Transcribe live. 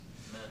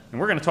And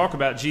we're going to talk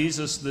about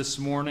Jesus this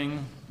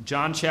morning,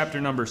 John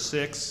chapter number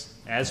 6,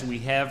 as we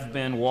have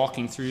been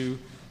walking through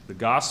the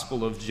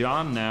Gospel of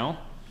John now.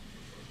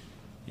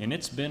 And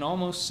it's been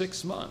almost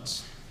 6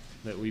 months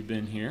that we've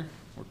been here.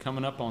 We're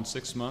coming up on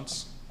 6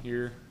 months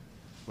here,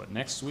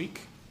 next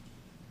week?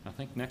 I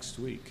think next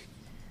week.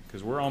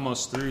 Because we're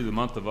almost through the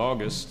month of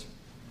August,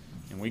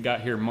 and we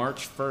got here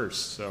March 1st.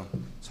 So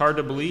it's hard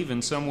to believe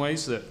in some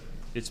ways that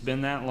it's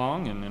been that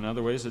long, and in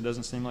other ways it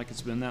doesn't seem like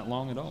it's been that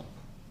long at all.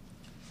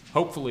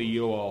 Hopefully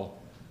you'll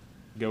all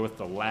go with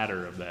the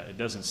latter of that. It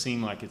doesn't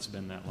seem like it's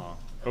been that long.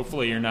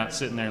 Hopefully you're not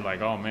sitting there like,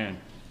 oh man,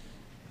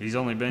 he's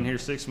only been here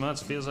 6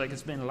 months. Feels like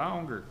it's been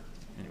longer.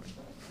 Anyway,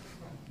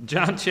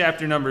 John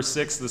chapter number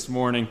 6 this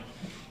morning,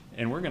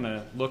 and we're going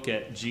to look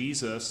at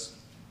Jesus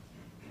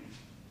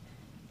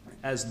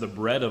as the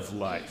bread of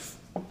life.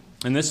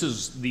 And this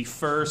is the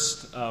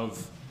first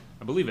of,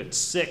 I believe it's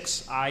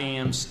 6 I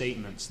am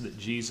statements that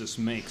Jesus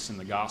makes in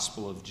the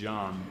Gospel of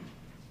John.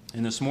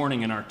 And this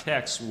morning in our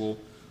text, we'll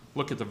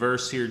look at the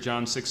verse here,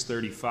 John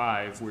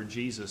 6:35, where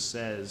Jesus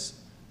says,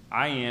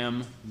 I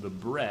am the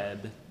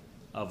bread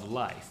of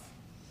life.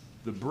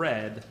 The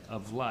bread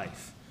of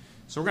life.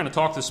 So we're going to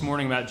talk this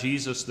morning about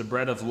Jesus, the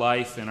bread of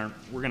life, and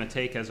we're going to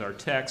take as our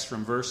text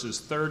from verses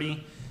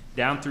 30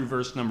 down through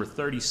verse number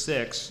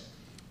 36.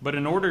 But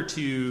in order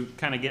to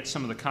kind of get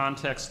some of the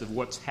context of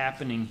what's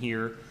happening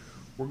here,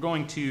 we're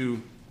going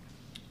to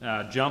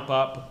jump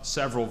up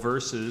several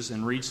verses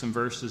and read some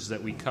verses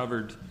that we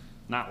covered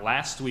not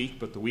last week,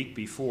 but the week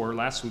before.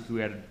 Last week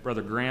we had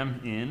Brother Graham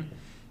in,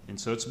 and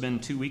so it's been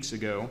 2 weeks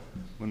ago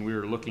when we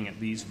were looking at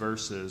these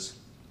verses.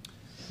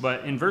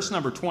 But in verse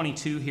number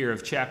 22 here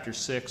of chapter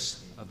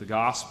 6 of the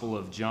Gospel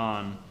of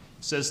John,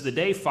 it says, the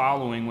day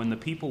following, when the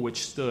people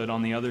which stood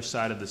on the other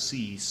side of the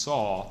sea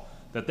saw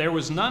that there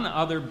was none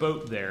other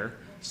boat there,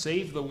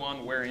 save the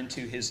one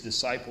whereinto his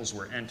disciples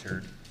were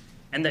entered,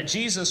 and that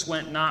Jesus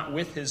went not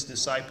with his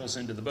disciples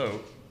into the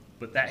boat,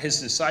 but that his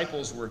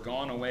disciples were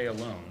gone away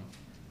alone.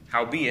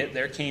 Howbeit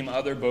there came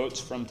other boats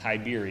from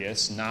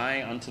Tiberias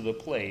nigh unto the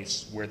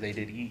place where they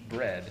did eat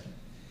bread,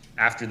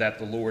 after that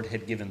the Lord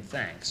had given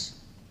thanks.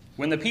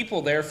 When the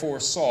people therefore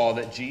saw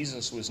that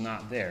Jesus was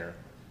not there,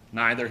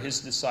 neither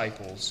his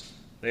disciples,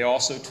 they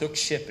also took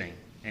shipping,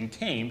 and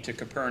came to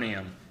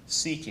Capernaum,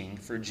 seeking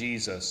for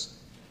Jesus.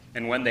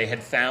 And when they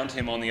had found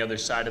him on the other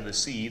side of the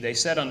sea, they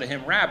said unto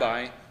him,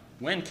 Rabbi,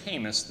 when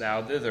camest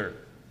thou thither?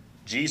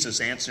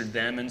 Jesus answered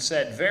them and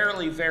said,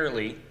 Verily,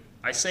 verily,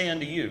 I say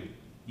unto you,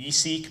 ye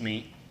seek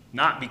me,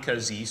 not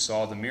because ye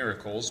saw the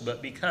miracles,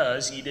 but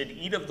because ye did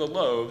eat of the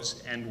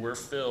loaves and were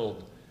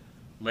filled.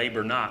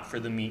 Labor not for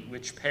the meat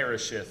which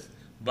perisheth,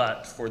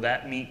 but for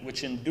that meat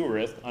which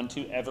endureth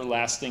unto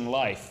everlasting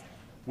life,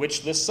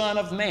 which the Son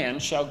of Man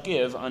shall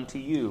give unto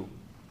you.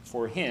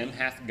 For him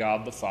hath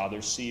God the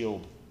Father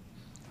sealed.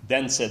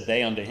 Then said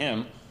they unto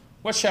him,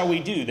 What shall we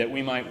do that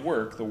we might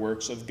work the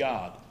works of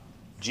God?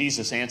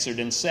 Jesus answered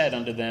and said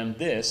unto them,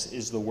 This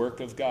is the work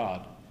of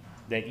God,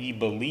 that ye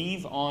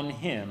believe on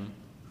him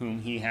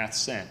whom he hath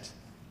sent.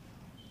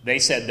 They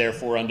said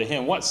therefore unto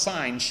him, What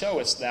sign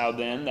showest thou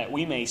then, that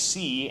we may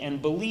see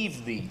and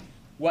believe thee?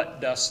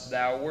 What dost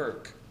thou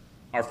work?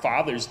 Our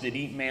fathers did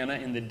eat manna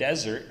in the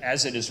desert,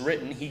 as it is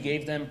written, He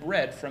gave them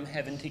bread from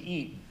heaven to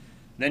eat.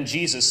 Then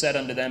Jesus said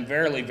unto them,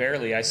 Verily,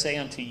 verily, I say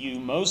unto you,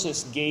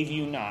 Moses gave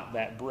you not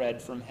that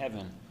bread from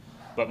heaven,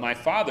 but my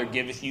Father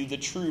giveth you the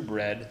true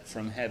bread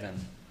from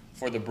heaven.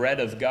 For the bread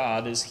of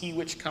God is he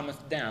which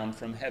cometh down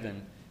from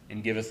heaven,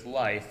 and giveth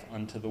life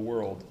unto the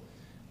world.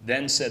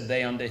 Then said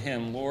they unto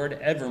him, Lord,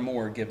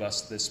 evermore give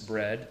us this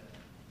bread.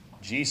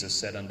 Jesus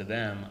said unto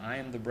them, I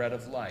am the bread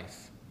of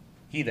life.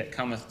 He that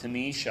cometh to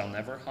me shall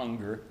never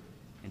hunger,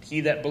 and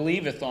he that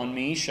believeth on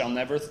me shall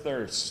never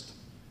thirst.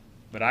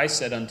 But I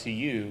said unto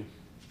you,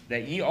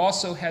 that ye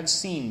also have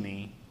seen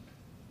me,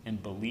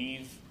 and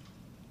believe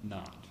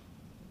not.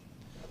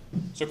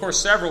 So, of course,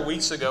 several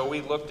weeks ago,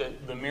 we looked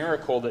at the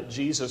miracle that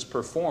Jesus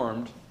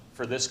performed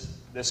for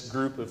this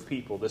group of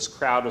people, this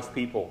crowd of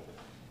people.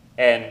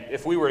 And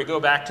if we were to go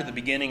back to the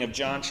beginning of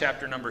John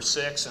chapter number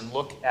 6 and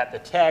look at the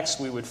text,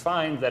 we would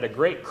find that a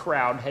great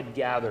crowd had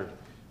gathered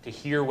to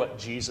hear what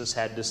Jesus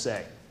had to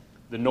say.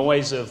 The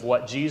noise of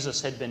what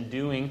Jesus had been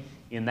doing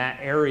in that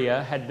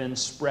area had been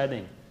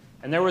spreading.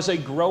 And there was a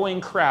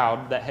growing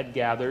crowd that had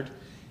gathered.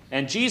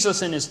 And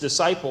Jesus and his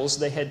disciples,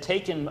 they had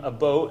taken a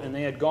boat and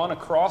they had gone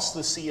across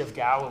the Sea of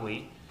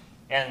Galilee.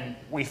 And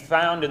we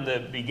found in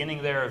the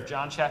beginning there of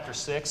John chapter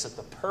 6 that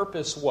the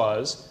purpose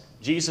was,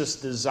 Jesus'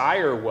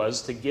 desire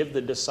was to give the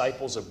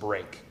disciples a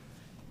break.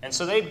 And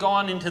so they'd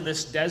gone into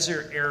this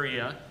desert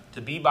area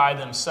to be by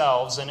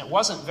themselves, and it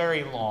wasn't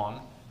very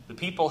long. The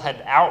people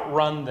had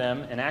outrun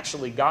them and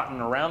actually gotten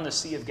around the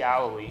Sea of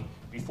Galilee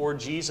before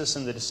Jesus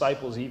and the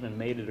disciples even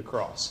made it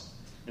across.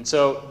 And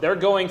so they're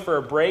going for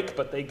a break,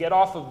 but they get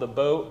off of the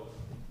boat,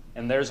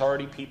 and there's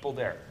already people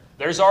there.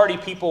 There's already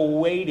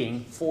people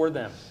waiting for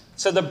them.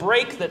 So the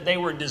break that they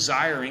were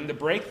desiring, the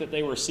break that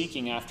they were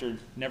seeking after,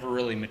 never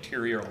really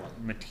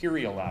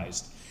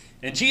materialized.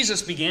 And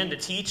Jesus began to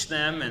teach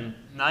them, and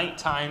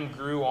nighttime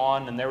grew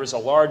on, and there was a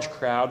large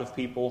crowd of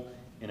people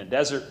in a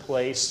desert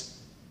place.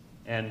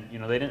 And,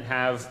 they didn't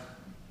have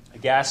a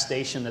gas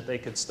station that they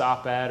could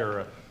stop at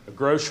or a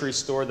grocery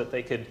store that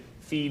they could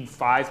feed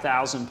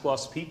 5,000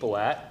 plus people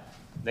at.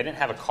 They didn't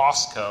have a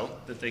Costco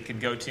that they could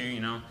go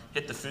to,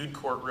 hit the food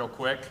court real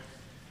quick.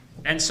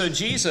 And so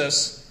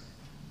Jesus,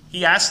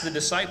 he asked the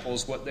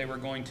disciples what they were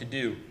going to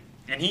do.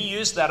 And he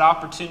used that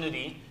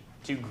opportunity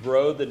to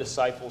grow the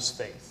disciples'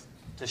 faith,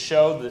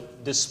 to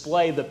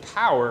display the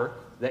power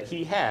that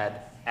he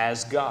had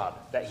as God,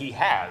 that he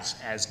has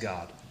as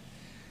God.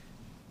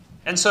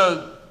 And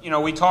so,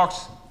 we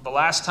talked the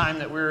last time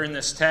that we were in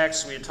this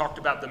text, we had talked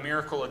about the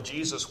miracle of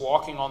Jesus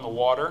walking on the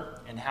water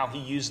and how he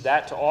used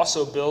that to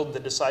also build the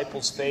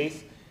disciples'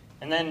 faith.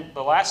 And then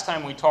the last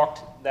time we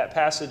talked, that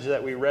passage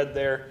that we read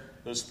there,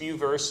 those few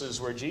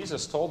verses where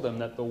Jesus told them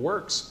that the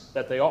works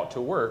that they ought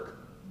to work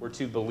were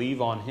to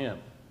believe on him.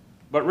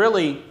 But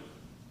really,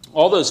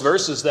 all those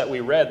verses that we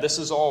read, this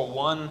is all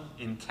one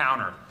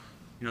encounter.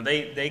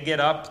 They get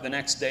up the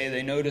next day,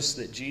 they notice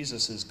that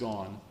Jesus is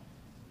gone,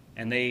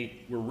 and they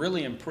were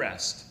really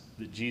impressed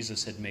that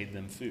Jesus had made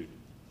them food.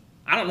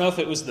 I don't know if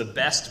it was the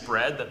best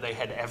bread that they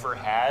had ever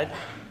had,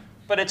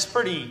 but it's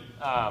pretty,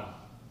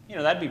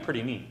 that'd be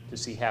pretty neat to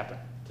see happen.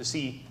 To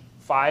see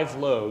 5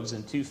 loaves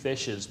and 2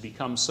 fishes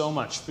become so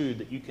much food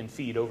that you can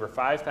feed over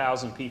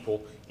 5,000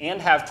 people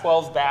and have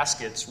 12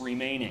 baskets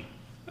remaining.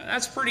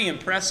 That's pretty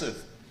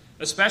impressive,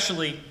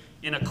 especially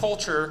in a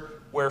culture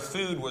where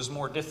food was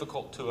more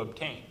difficult to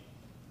obtain.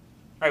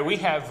 Right, we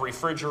have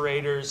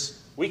refrigerators.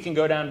 We can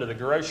go down to the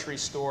grocery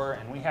store,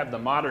 and we have the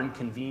modern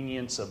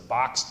convenience of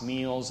boxed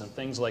meals and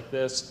things like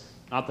this.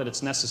 Not that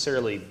it's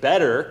necessarily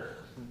better,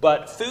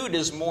 but food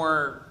is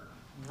more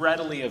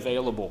readily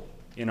available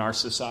in our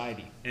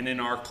society and in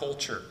our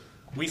culture.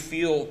 We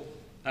feel,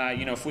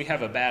 if we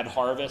have a bad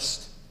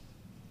harvest,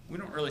 we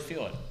don't really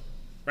feel it.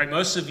 Right?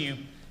 Most of you,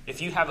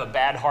 if you have a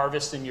bad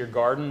harvest in your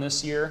garden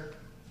this year,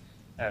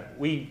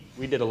 we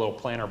did a little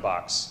planter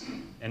box,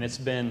 and it's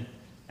been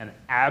an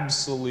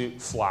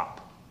absolute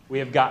flop. We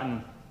have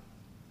gotten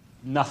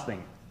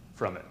nothing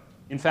from it.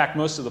 In fact,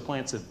 most of the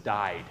plants have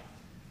died.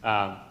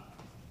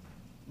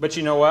 But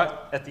you know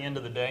what? At the end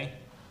of the day,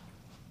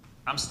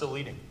 I'm still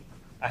eating.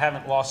 I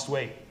haven't lost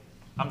weight.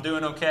 I'm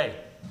doing okay.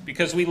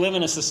 Because we live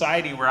in a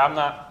society where I'm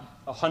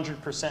not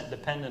 100%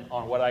 dependent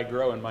on what I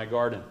grow in my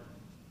garden.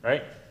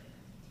 Right?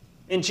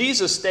 In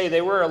Jesus' day,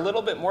 they were a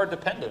little bit more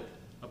dependent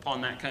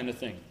upon that kind of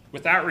thing.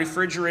 Without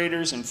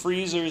refrigerators and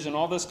freezers and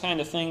all this kind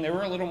of thing, they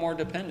were a little more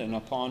dependent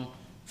upon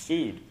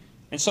food.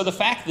 And so the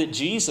fact that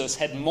Jesus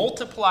had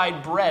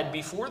multiplied bread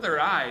before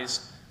their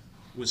eyes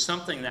was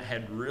something that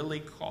had really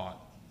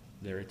caught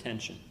their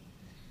attention.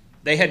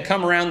 They had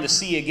come around the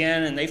sea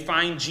again, and they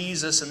find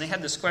Jesus, and they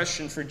had this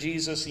question for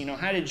Jesus,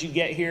 how did you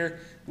get here?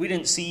 We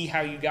didn't see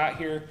how you got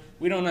here.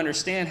 We don't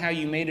understand how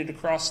you made it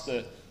across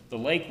the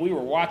lake. We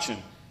were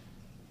watching.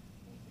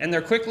 And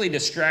they're quickly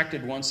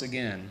distracted once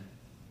again.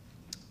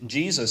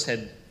 Jesus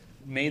had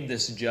made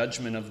this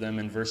judgment of them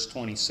in verse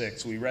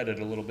 26. We read it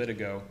a little bit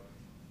ago.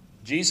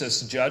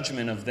 Jesus'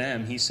 judgment of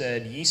them, he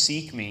said, "Ye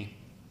seek me,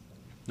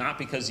 not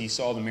because ye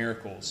saw the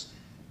miracles,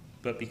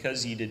 but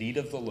because ye did eat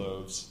of the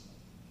loaves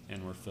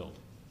and were filled."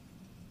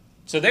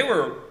 So they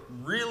were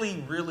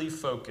really, really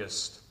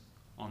focused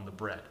on the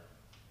bread.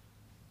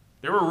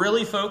 They were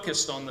really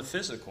focused on the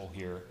physical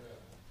here.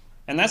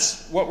 And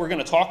that's what we're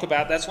going to talk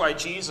about. That's why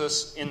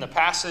Jesus, in the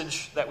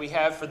passage that we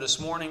have for this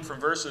morning from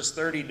verses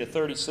 30 to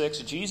 36,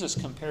 Jesus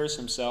compares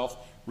himself,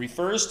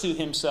 refers to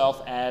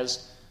himself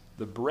as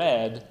the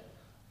bread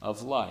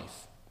of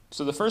life.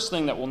 So the first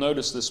thing that we'll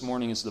notice this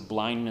morning is the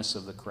blindness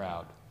of the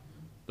crowd.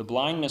 The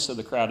blindness of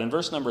the crowd. In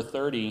verse number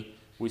 30,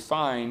 we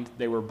find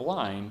they were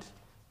blind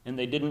and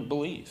they didn't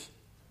believe.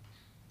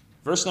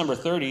 Verse number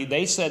 30,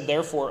 they said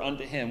therefore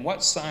unto him,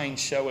 "What sign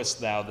showest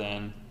thou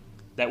then,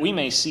 that we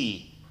may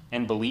see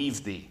and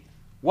believe thee?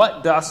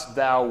 What dost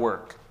thou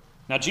work?"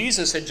 Now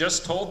Jesus had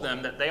just told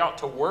them that they ought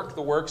to work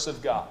the works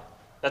of God,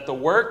 that the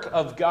work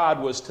of God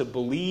was to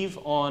believe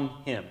on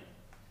him.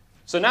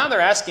 So now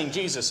they're asking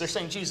Jesus, they're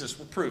saying, "Jesus,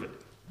 we'll prove it.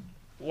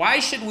 Why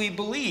should we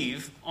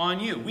believe on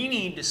you? We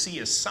need to see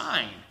a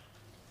sign."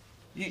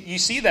 You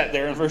see that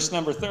there in verse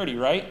number 30,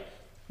 right?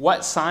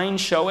 "What sign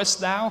showest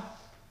thou,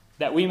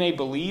 that we may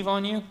believe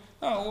on you?"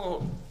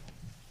 Oh,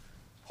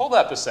 hold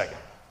up a second.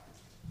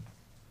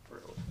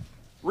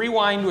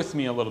 Rewind with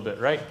me a little bit,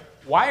 right?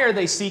 Why are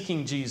they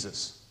seeking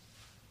Jesus?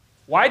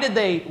 Why did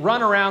they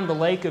run around the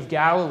Lake of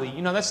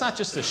Galilee? That's not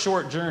just a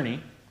short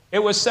journey. It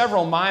was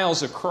several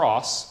miles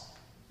across.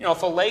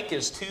 If a lake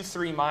is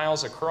 2-3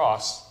 miles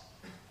across,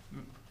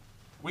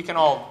 we can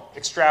all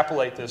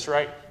extrapolate this,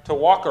 right? To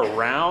walk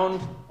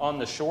around on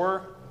the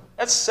shore,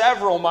 that's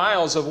several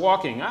miles of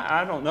walking.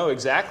 I don't know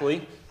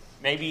exactly.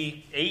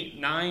 Maybe 8,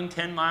 9,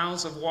 10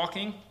 miles of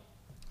walking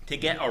to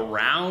get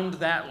around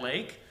that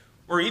lake.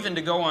 Or even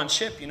to go on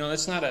ship.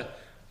 That's not a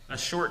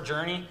short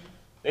journey.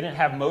 They didn't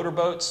have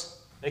motorboats.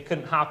 They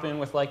couldn't hop in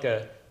with like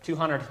a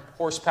 200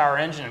 horsepower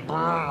engine and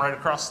right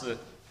across the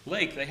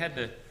lake. They had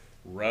to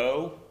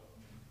row,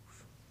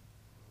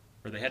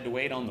 or they had to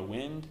wait on the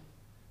wind.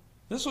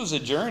 This was a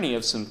journey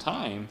of some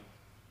time.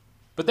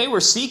 But they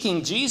were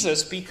seeking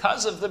Jesus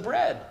because of the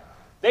bread.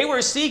 They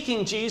were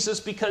seeking Jesus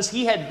because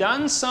he had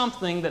done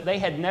something that they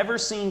had never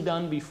seen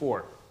done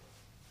before.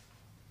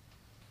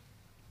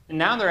 And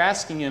now they're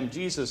asking him,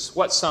 Jesus,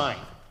 what sign?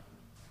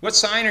 What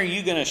sign are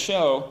you going to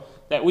show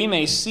that we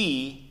may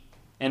see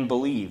and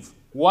believe?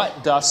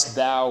 What dost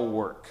thou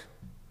work?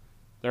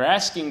 They're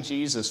asking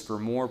Jesus for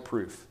more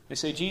proof. They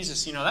say,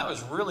 Jesus, that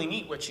was really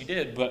neat what you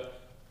did, but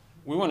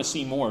we want to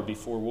see more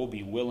before we'll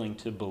be willing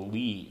to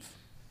believe.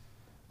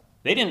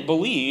 They didn't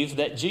believe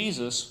that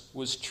Jesus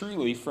was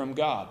truly from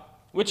God,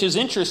 which is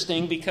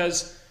interesting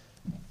because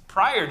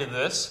prior to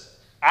this,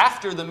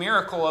 after the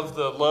miracle of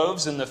the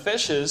loaves and the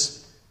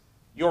fishes,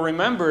 you'll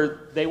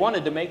remember they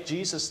wanted to make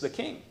Jesus the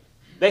king.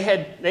 They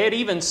had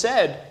even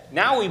said,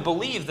 now we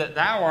believe that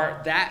thou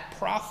art that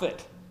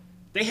prophet.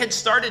 They had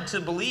started to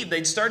believe,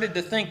 they'd started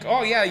to think,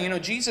 oh yeah,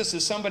 Jesus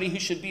is somebody who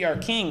should be our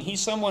king.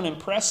 He's someone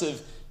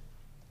impressive.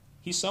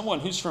 He's someone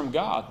who's from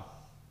God.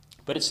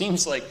 But it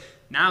seems like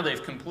now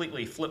they've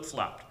completely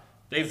flip-flopped.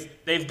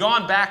 They've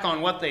gone back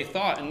on what they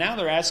thought, and now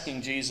they're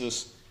asking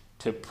Jesus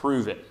to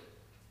prove it.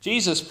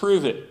 Jesus,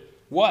 prove it.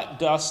 What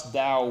dost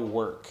thou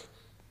work?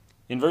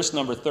 In verse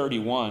number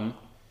 31,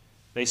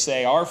 they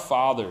say, our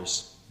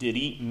fathers did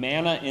eat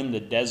manna in the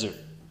desert.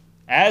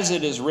 As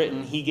it is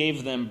written, he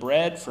gave them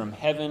bread from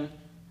heaven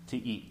to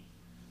eat.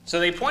 So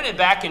they pointed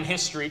back in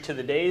history to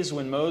the days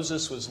when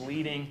Moses was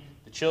leading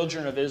the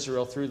children of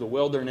Israel through the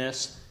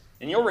wilderness.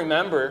 And you'll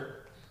remember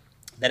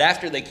that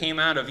after they came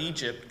out of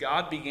Egypt,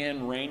 God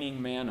began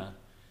raining manna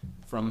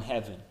from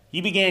heaven.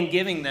 He began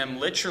giving them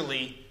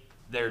literally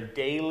their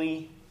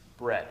daily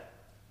bread.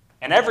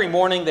 And every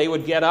morning they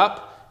would get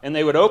up and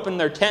they would open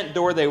their tent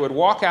door, they would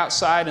walk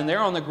outside, and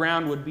there on the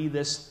ground would be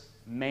this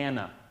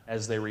manna,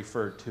 as they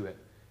referred to it.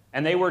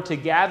 And they were to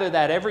gather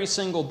that every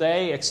single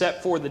day,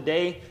 except for the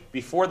day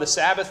before the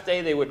Sabbath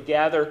day. They would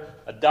gather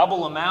a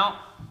double amount,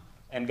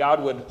 and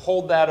God would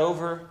hold that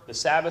over the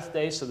Sabbath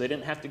day so they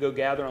didn't have to go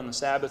gather on the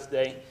Sabbath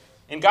day.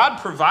 And God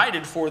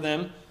provided for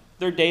them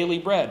their daily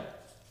bread.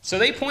 So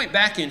they point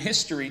back in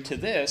history to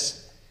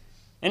this,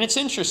 and it's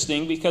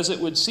interesting because it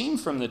would seem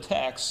from the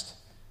text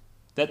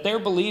that they're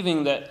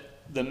believing that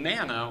the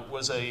manna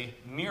was a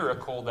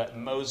miracle that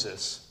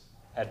Moses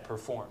had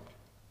performed.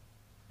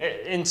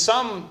 In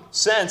some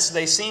sense,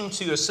 they seem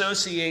to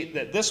associate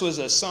that this was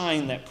a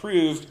sign that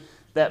proved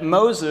that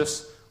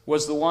Moses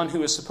was the one who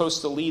was supposed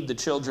to lead the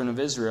children of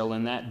Israel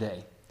in that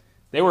day.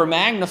 They were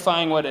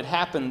magnifying what had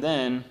happened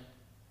then,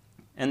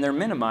 and they're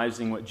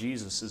minimizing what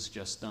Jesus has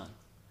just done.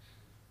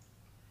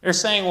 They're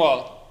saying,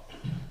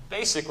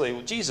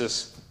 basically,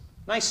 Jesus,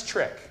 nice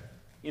trick.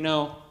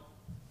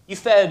 You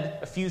fed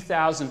a few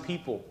thousand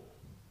people.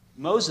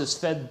 Moses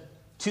fed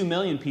 2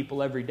 million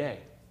people every day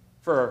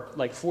for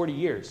like 40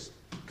 years.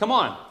 Come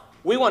on,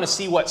 we want to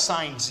see what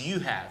signs you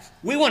have.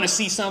 We want to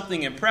see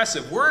something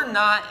impressive. We're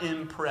not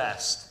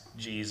impressed,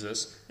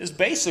 Jesus, is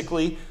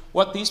basically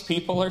what these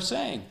people are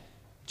saying.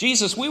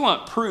 Jesus, we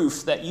want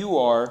proof that you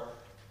are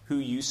who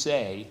you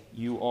say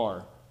you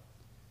are.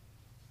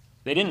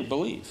 They didn't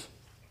believe.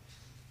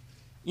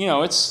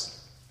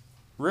 It's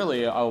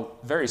really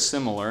very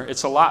similar.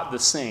 It's a lot the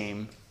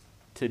same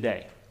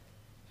today.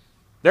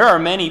 There are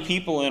many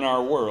people in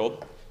our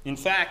world. In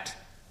fact,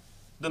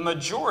 the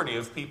majority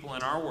of people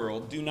in our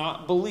world do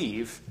not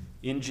believe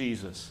in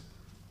Jesus.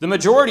 The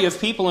majority of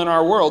people in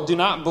our world do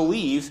not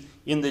believe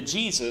in the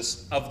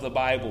Jesus of the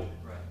Bible.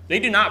 Right. They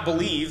do not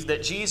believe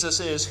that Jesus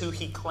is who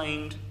he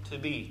claimed to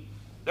be.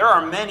 There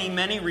are many,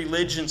 many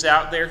religions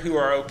out there who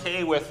are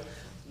okay with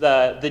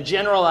the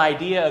general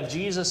idea of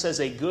Jesus as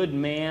a good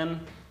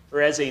man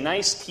or as a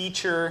nice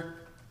teacher,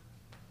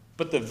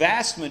 but the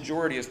vast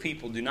majority of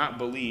people do not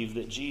believe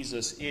that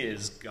Jesus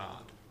is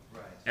God.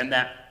 Right. And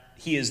that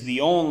he is the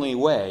only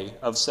way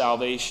of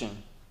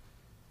salvation.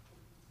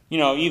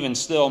 Even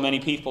still, many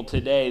people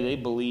today, they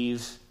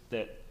believe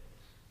that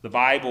the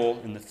Bible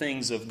and the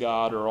things of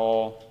God are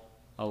all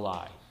a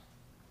lie.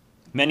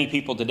 Many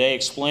people today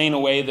explain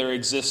away their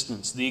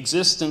existence, the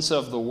existence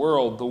of the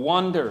world, the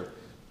wonder,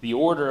 the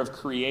order of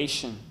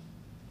creation.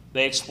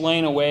 They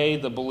explain away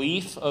the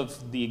belief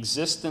of the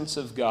existence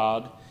of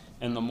God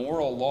and the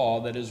moral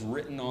law that is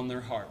written on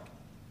their heart,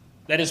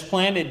 that is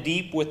planted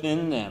deep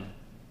within them.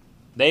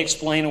 They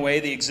explain away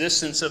the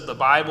existence of the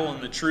Bible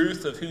and the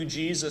truth of who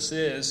Jesus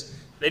is.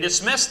 They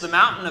dismiss the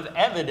mountain of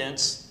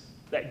evidence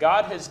that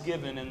God has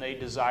given, and they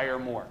desire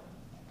more.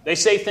 They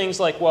say things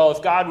like,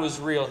 if God was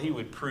real, he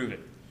would prove it.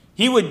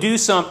 He would do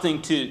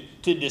something to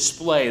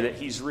display that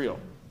he's real.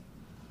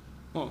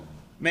 Well,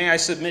 may I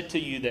submit to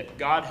you that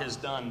God has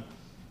done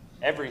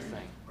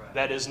everything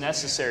that is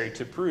necessary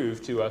to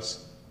prove to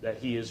us that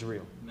he is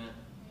real.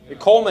 Amen.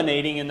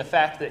 Culminating in the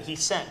fact that he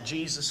sent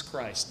Jesus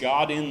Christ,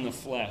 God in the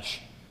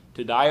flesh,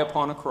 to die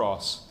upon a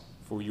cross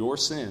for your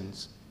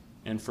sins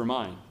and for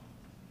mine.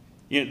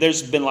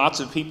 There's been lots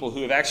of people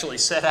who have actually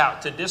set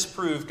out to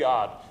disprove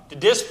God, to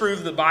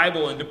disprove the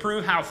Bible, and to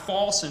prove how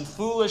false and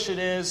foolish it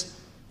is.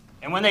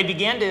 And when they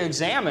began to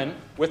examine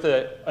with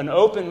an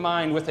open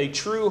mind, with a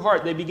true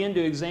heart, they began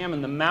to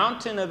examine the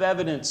mountain of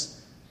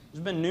evidence.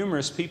 There's been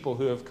numerous people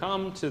who have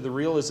come to the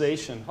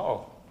realization,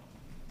 oh,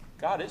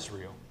 God is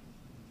real.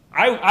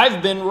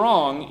 I've been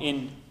wrong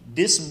in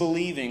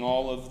disbelieving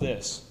all of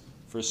this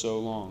for so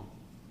long.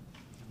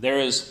 There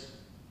is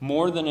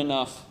more than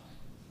enough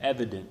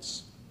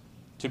evidence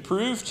to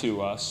prove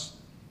to us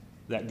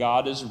that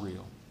God is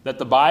real, that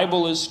the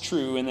Bible is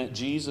true, and that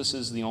Jesus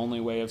is the only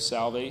way of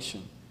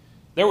salvation.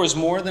 There was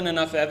more than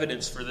enough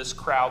evidence for this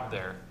crowd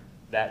there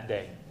that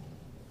day.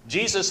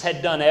 Jesus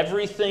had done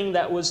everything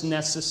that was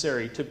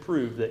necessary to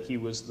prove that he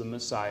was the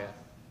Messiah.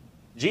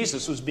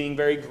 Jesus was being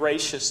very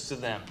gracious to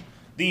them.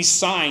 These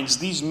signs,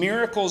 these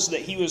miracles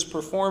that he was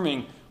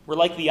performing were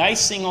like the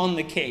icing on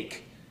the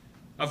cake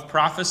of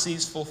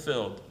prophecies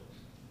fulfilled.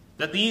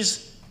 That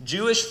these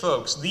Jewish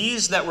folks,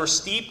 these that were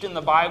steeped in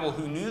the Bible,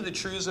 who knew the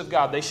truths of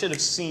God, they should have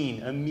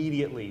seen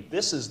immediately,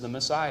 this is the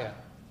Messiah.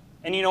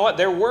 And you know what?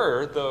 There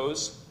were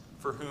those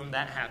for whom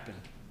that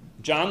happened.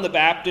 John the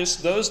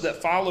Baptist, those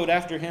that followed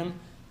after him,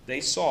 they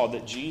saw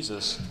that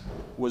Jesus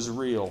was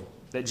real,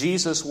 that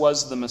Jesus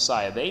was the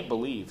Messiah. They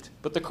believed.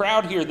 But the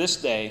crowd here this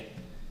day,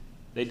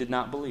 they did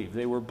not believe.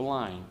 They were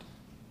blind.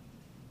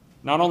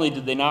 Not only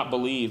did they not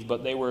believe,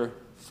 but they were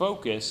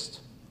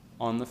focused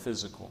on the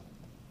physical.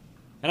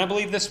 And I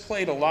believe this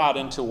played a lot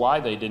into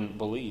why they didn't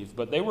believe,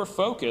 but they were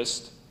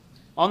focused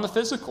on the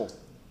physical.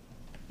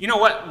 You know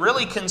what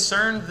really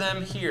concerned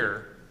them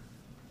here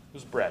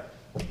was bread.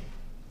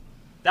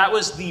 That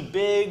was the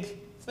big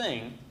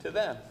thing to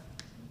them.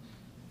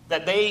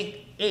 That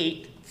they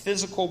ate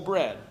physical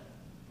bread.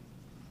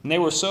 And they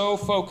were so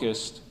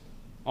focused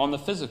on the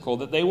physical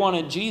that they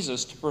wanted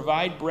Jesus to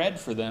provide bread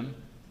for them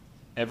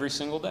every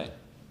single day.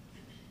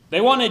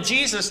 They wanted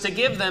Jesus to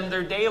give them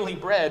their daily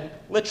bread,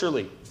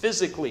 literally,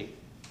 physically.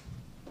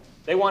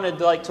 They wanted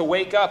to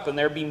wake up and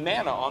there be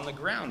manna on the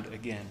ground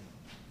again.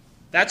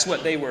 That's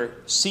what they were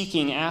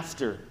seeking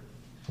after.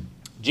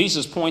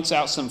 Jesus points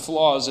out some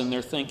flaws in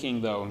their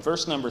thinking, though. In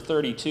verse number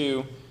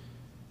 32,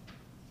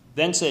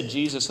 then said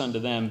Jesus unto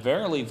them,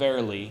 Verily,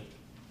 verily,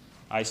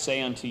 I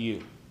say unto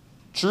you.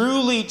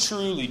 Truly,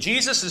 truly.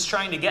 Jesus is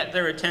trying to get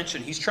their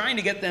attention. He's trying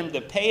to get them to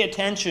pay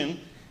attention.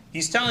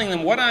 He's telling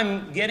them what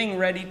I'm getting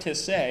ready to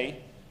say.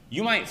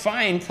 You might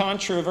find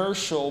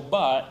controversial,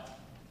 but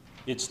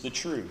it's the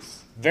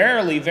truth.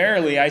 Verily,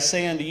 verily, I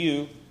say unto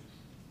you,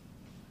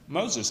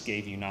 Moses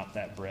gave you not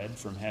that bread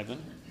from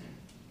heaven.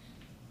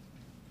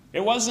 It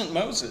wasn't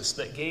Moses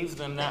that gave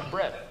them that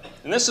bread.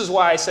 And this is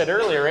why I said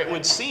earlier, it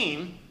would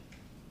seem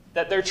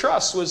that their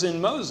trust was in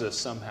Moses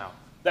somehow.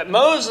 That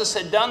Moses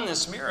had done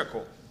this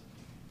miracle.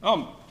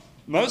 Oh,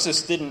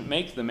 Moses didn't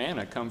make the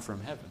manna come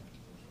from heaven.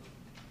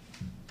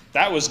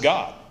 That was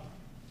God.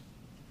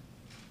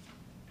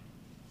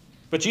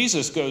 But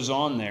Jesus goes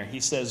on there. He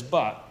says,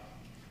 But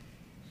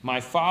my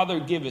Father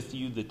giveth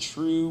you the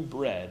true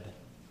bread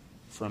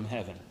from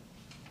heaven.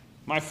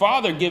 My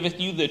Father giveth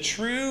you the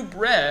true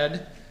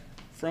bread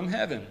from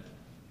heaven.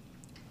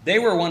 They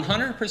were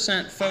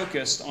 100%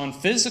 focused on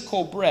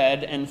physical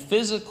bread and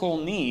physical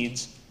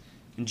needs,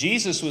 and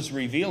Jesus was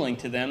revealing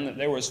to them that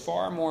there was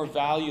far more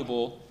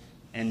valuable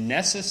and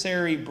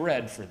necessary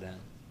bread for them,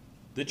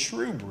 the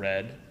true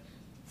bread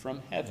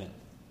from heaven,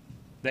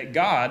 that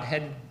God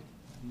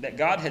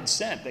had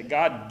sent, that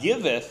God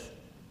giveth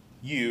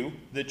you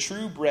the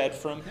true bread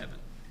from heaven.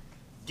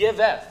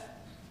 Giveth.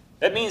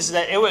 That means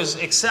that it was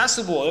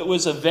accessible, it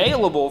was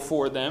available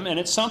for them, and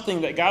it's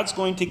something that God's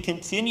going to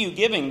continue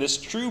giving, this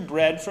true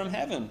bread from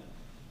heaven.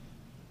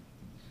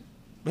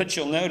 But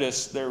you'll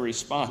notice their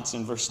response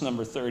in verse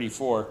number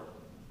 34.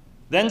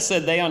 Then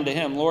said they unto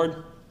him,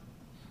 Lord,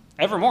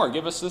 evermore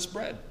give us this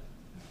bread.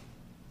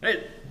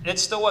 It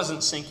still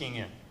wasn't sinking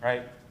in,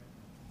 right?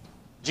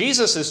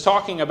 Jesus is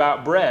talking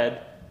about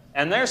bread,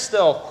 and they're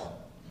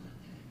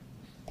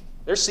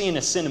seeing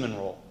a cinnamon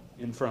roll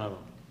in front of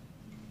them.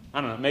 I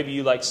don't know, maybe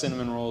you like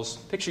cinnamon rolls.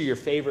 Picture your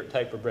favorite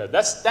type of bread.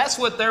 That's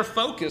what they're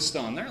focused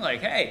on. They're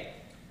like, hey,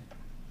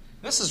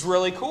 this is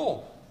really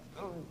cool.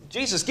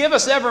 Jesus, give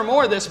us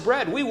evermore this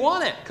bread. We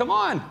want it. Come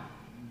on.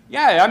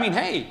 Yeah, I mean,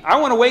 hey,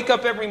 I want to wake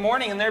up every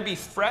morning and there be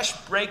fresh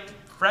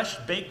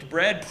baked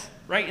bread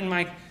right in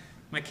my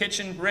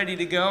kitchen ready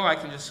to go. I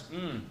can just,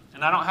 and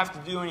I don't have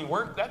to do any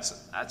work.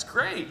 That's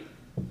great.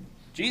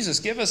 Jesus,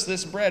 give us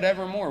this bread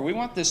evermore. We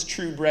want this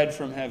true bread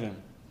from heaven.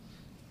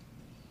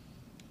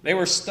 They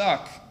were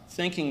stuck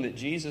thinking that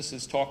Jesus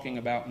is talking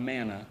about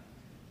manna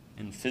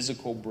and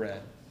physical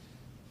bread.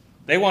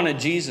 They wanted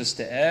Jesus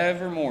to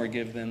evermore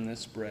give them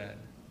this bread.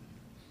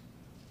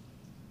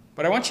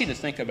 But I want you to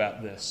think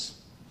about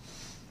this.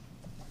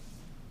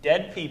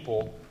 Dead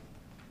people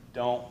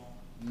don't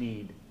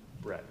need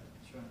bread.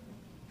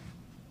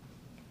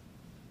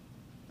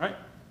 Right?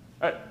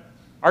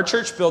 Our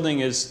church building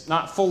is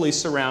not fully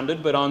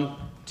surrounded, but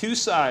on two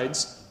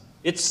sides,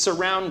 it's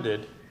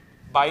surrounded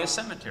by a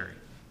cemetery.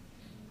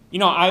 You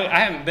know, I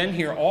haven't been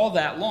here all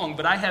that long,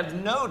 but I have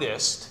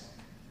noticed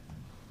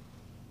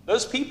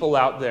those people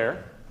out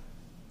there,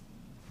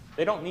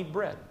 they don't need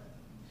bread.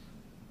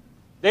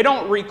 They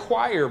don't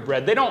require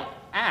bread. They don't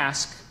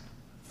ask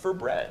for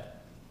bread.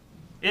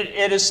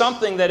 It is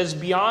something that is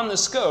beyond the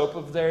scope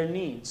of their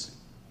needs.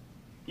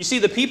 You see,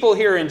 the people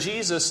here in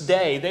Jesus'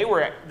 day, they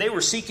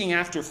were seeking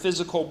after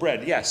physical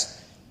bread.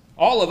 Yes,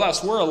 all of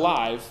us, we're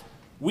alive.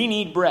 We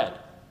need bread,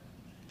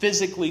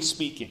 physically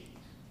speaking.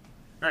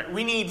 Right?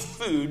 We need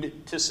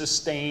food to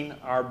sustain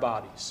our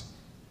bodies.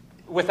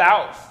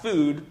 Without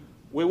food,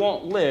 we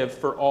won't live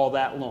for all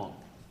that long.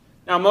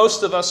 Now,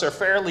 most of us are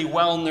fairly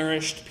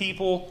well-nourished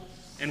people,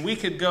 and we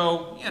could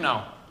go,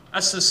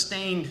 a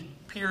sustained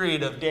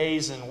period of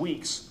days and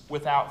weeks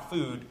without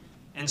food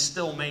and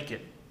still make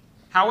it.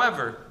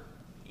 However,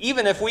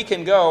 even if we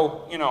can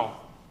go,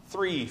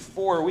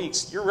 3-4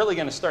 weeks, you're really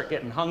going to start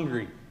getting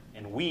hungry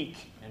and weak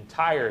and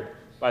tired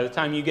by the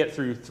time you get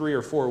through 3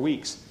 or 4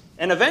 weeks.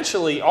 And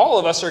eventually, all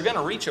of us are going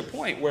to reach a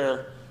point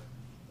where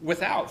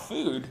without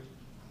food,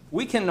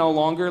 we can no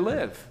longer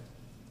live.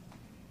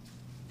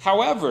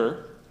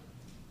 However,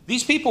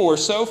 these people were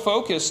so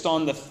focused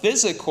on the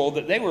physical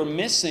that they were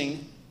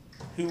missing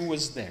who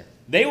was there.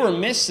 They were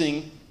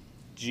missing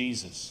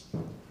Jesus.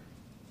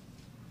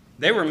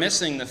 They were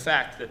missing the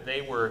fact that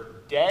they were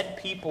dead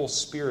people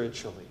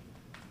spiritually.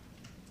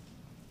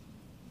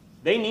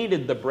 They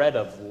needed the bread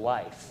of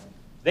life.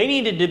 They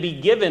needed to be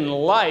given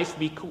life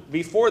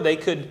before they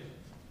could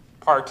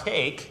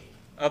partake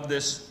of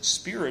this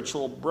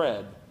spiritual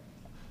bread.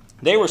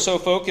 They were so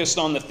focused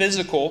on the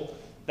physical,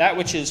 that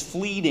which is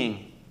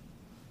fleeting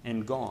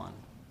and gone.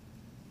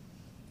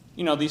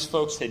 These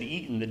folks had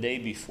eaten the day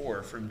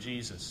before from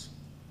Jesus.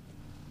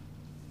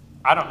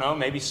 I don't know,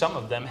 maybe some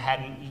of them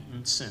hadn't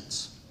eaten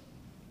since.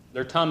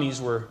 Their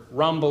tummies were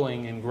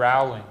rumbling and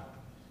growling.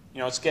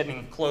 It's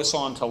getting close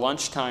on to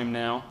lunchtime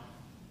now.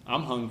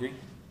 I'm hungry.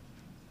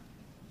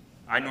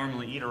 I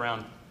normally eat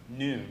around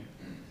noon.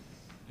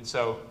 And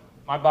so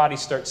my body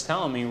starts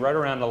telling me right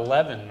around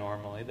 11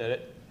 normally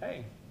that,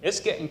 it's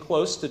getting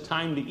close to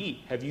time to eat.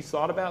 Have you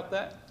thought about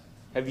that?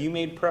 Have you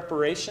made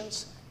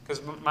preparations?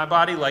 Because my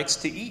body likes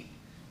to eat.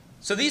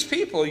 So these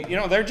people,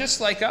 they're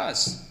just like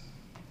us.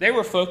 They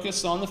were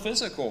focused on the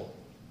physical.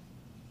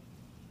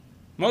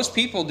 Most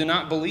people do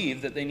not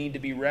believe that they need to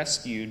be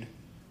rescued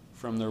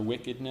from their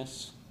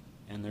wickedness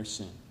and their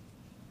sin.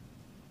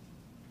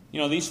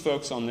 These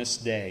folks on this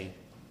day,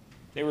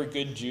 they were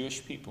good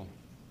Jewish people.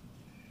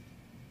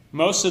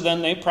 Most of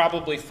them, they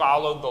probably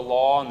followed the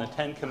law and the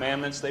 10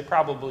 Commandments. They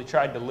probably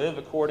tried to live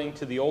according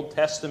to the Old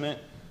Testament,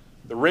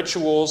 the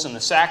rituals and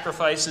the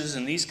sacrifices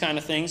and these kind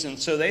of things. And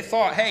so they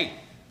thought, hey,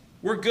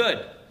 we're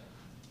good.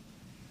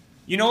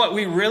 You know what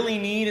we really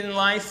need in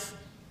life?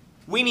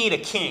 We need a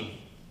king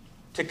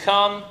to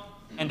come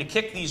and to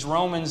kick these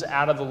Romans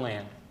out of the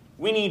land.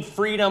 We need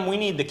freedom. We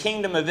need the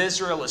kingdom of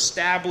Israel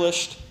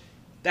established.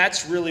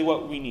 That's really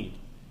what we need.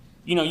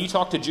 You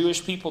talk to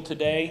Jewish people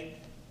today,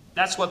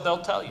 that's what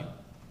they'll tell you.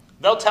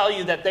 They'll tell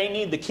you that they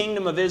need the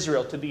kingdom of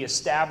Israel to be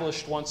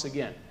established once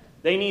again.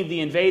 They need the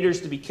invaders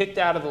to be kicked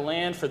out of the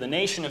land, for the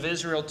nation of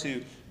Israel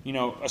to,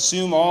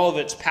 assume all of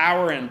its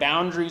power and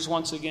boundaries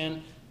once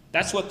again.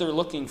 That's what they're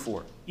looking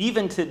for.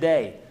 Even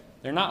today,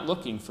 they're not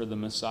looking for the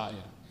Messiah.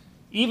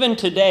 Even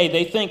today,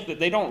 they think that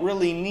they don't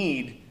really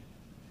need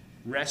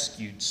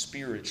rescued,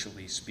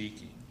 spiritually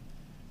speaking.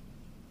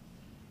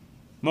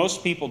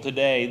 Most people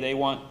today,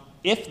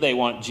 if they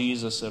want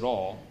Jesus at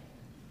all,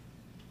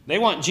 they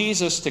want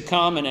Jesus to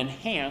come and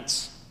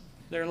enhance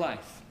their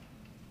life.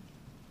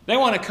 They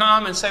want to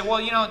come and say, well,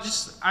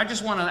 I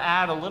just want to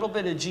add a little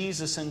bit of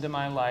Jesus into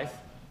my life.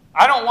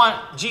 I don't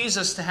want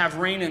Jesus to have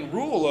reign and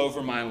rule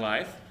over my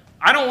life.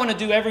 I don't want to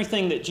do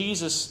everything that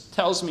Jesus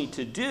tells me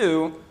to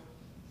do,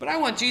 but I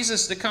want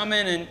Jesus to come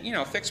in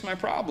and, fix my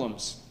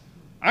problems.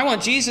 I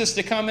want Jesus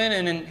to come in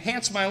and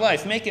enhance my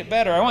life, make it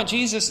better. I want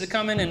Jesus to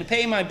come in and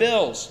pay my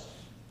bills.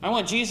 I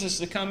want Jesus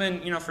to come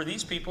in, for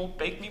these people,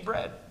 bake me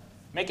bread.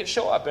 Make it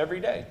show up every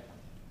day.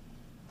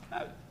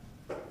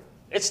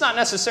 It's not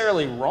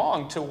necessarily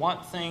wrong to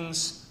want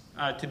things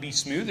to be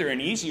smoother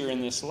and easier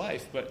in this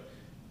life, but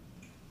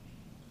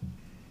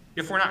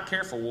if we're not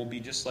careful, we'll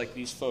be just like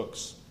these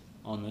folks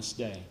on this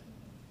day.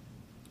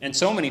 And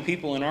so many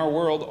people in our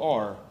world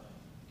are.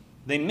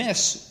 They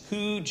miss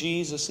who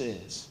Jesus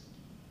is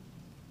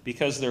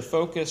because they're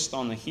focused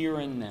on the here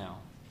and now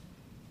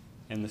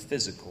and the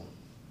physical.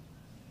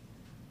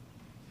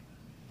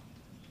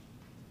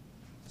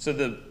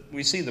 So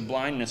we see the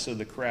blindness of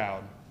the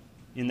crowd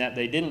in that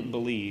they didn't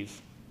believe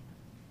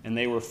and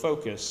they were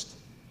focused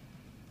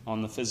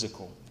on the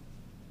physical.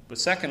 But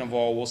second of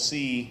all, we'll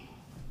see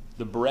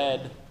the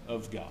bread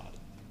of God.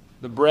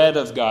 The bread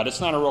of God. It's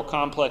not a real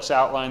complex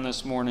outline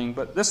this morning,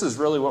 but this is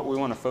really what we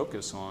want to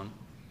focus on.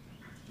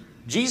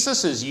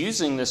 Jesus is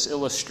using this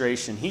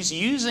illustration. He's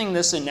using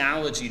this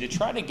analogy to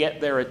try to get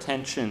their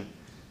attention.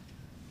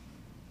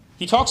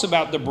 He talks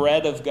about the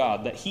bread of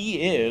God, that he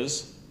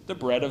is the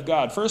bread of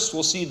God. First,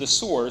 we'll see the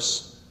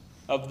source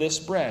of this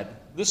bread.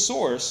 The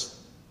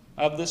source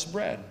of this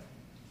bread.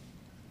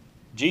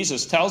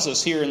 Jesus tells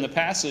us here in the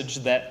passage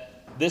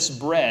that this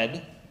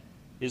bread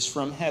is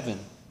from heaven.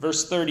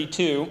 Verse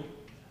 32,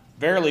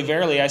 Verily,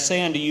 verily, I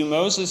say unto you,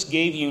 Moses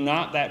gave you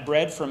not that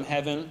bread from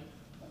heaven,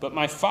 but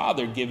my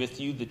Father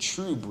giveth you the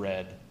true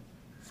bread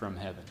from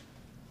heaven.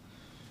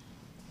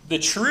 The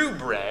true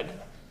bread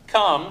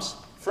comes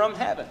from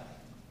heaven.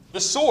 The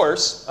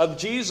source of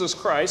Jesus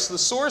Christ, the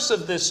source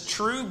of this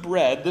true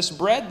bread, this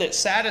bread that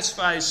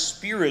satisfies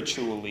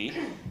spiritually,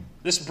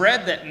 this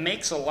bread that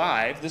makes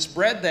alive, this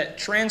bread that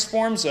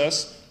transforms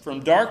us from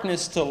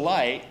darkness to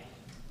light,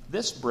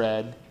 this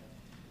bread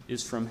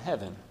is from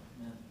heaven.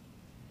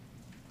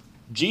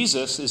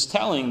 Jesus is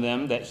telling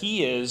them that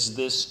he is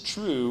this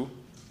true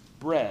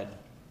bread.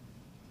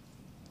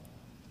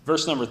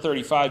 Verse number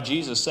 35,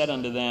 Jesus said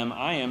unto them,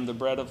 I am the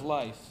bread of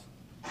life.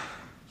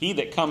 He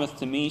that cometh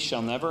to me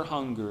shall never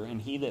hunger,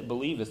 and he that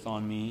believeth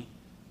on me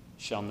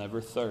shall never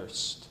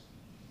thirst.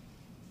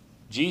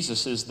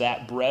 Jesus is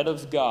that bread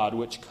of God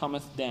which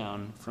cometh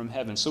down from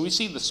heaven. So we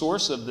see the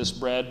source of this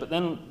bread, but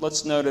then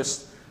let's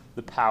notice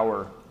the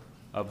power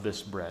of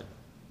this bread.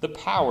 The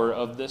power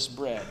of this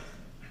bread.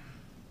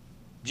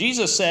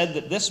 Jesus said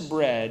that this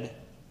bread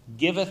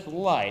giveth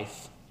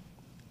life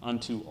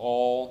unto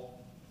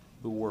all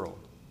the world.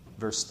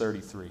 Verse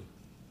 33.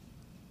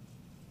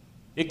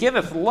 It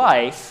giveth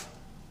life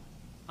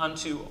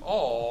unto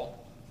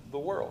all the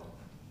world.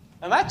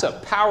 And that's a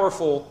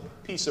powerful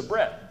piece of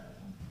bread.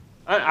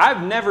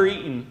 I've never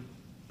eaten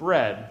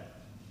bread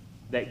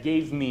that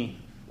gave me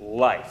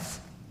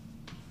life.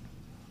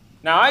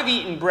 Now, I've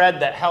eaten bread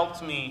that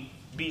helped me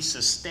be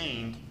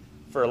sustained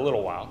for a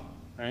little while,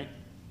 right?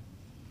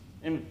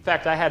 In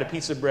fact, I had a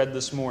piece of bread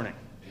this morning.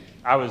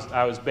 I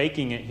was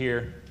baking it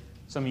here.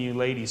 Some of you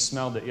ladies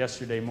smelled it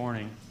yesterday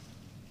morning.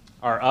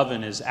 Our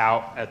oven is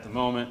out at the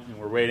moment, and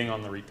we're waiting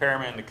on the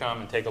repairman to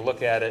come and take a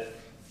look at it.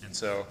 And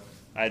so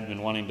I'd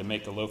been wanting to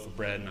make a loaf of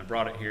bread, and I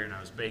brought it here, and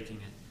I was baking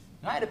it.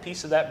 And I had a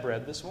piece of that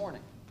bread this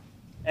morning.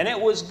 And it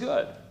was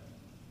good.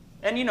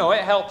 And, you know,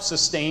 it helped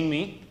sustain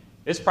me.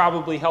 It's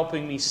probably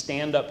helping me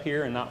stand up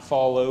here and not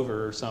fall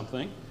over or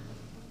something.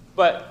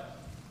 But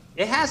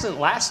it hasn't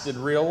lasted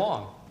real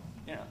long.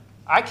 You know,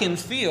 I can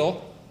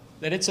feel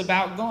that it's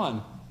about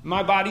gone.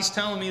 My body's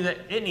telling me that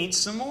it needs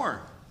some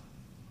more.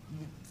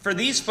 For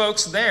these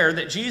folks there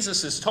that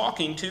Jesus is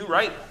talking to,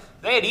 right,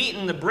 they had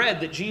eaten the bread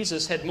that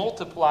Jesus had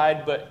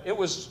multiplied, but it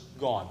was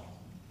gone.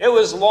 It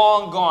was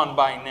long gone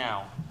by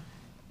now.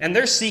 And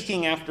they're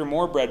seeking after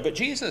more bread. But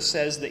Jesus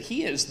says that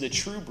he is the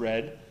true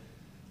bread.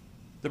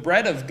 The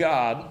bread of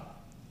God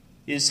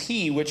is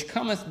he which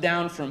cometh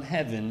down from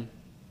heaven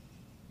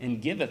and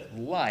giveth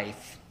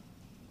life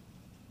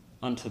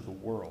unto the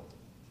world.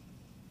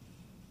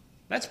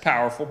 That's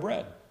powerful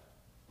bread.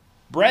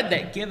 Bread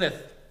that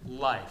giveth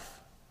life.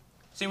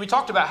 See, we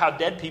talked about how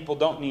dead people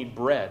don't need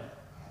bread.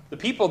 The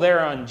people there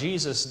on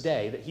Jesus'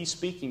 day that he's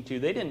speaking to,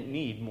 they didn't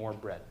need more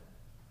bread.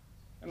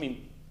 I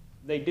mean,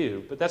 they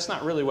do, but that's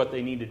not really what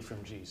they needed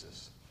from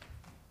Jesus.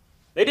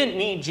 They didn't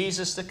need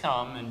Jesus to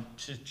come and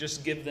to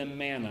just give them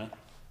manna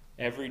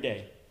every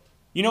day.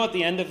 You know what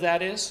the end of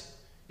that is?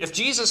 If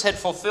Jesus had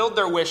fulfilled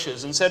their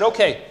wishes and said,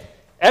 okay,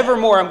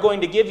 evermore I'm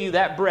going to give you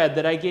that bread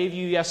that I gave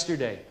you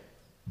yesterday,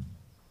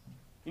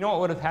 you know what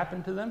would have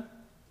happened to them?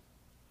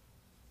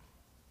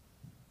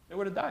 They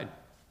would have died.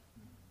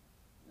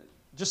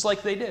 Just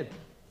like they did.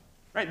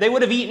 Right? They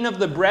would have eaten of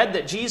the bread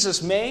that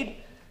Jesus made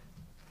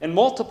and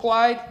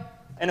multiplied,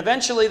 and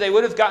eventually they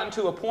would have gotten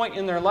to a point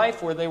in their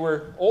life where they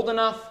were old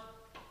enough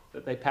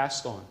that they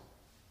passed on.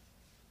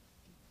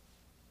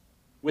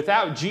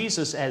 Without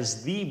Jesus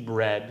as the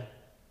bread,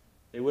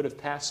 they would have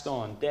passed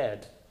on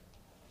dead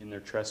in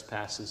their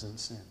trespasses and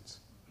sins.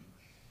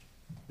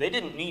 They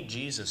didn't need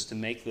Jesus to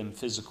make them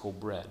physical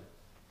bread.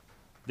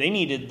 They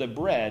needed the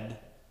bread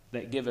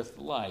that giveth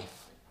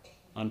life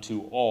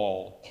unto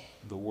all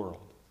the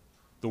world.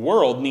 The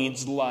world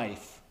needs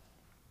life.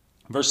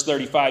 Verse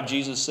 35,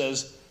 Jesus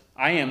says,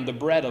 I am the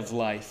bread of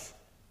life.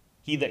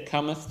 He that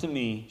cometh to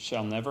me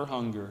shall never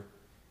hunger,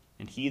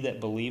 and he that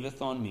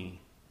believeth on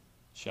me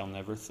shall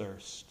never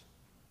thirst.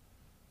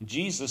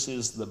 Jesus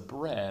is the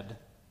bread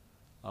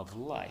of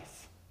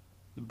life.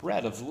 The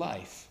bread of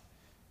life.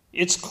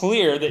 It's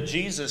clear that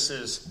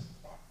Jesus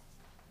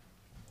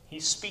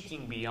he's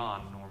speaking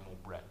beyond normal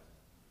bread.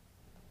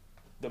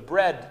 The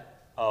bread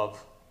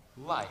of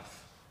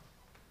life.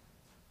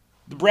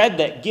 The bread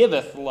that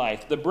giveth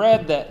life. The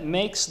bread that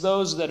makes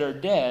those that are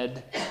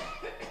dead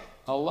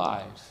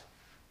alive.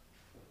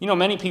 You know,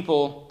 many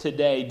people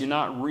today do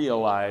not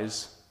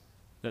realize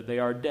that they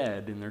are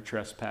dead in their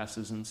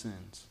trespasses and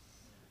sins.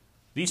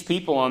 These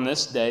people on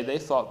this day, they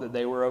thought that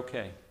they were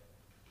okay.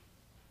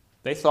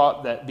 They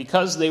thought that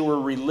because they were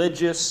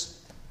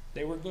religious,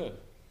 they were good.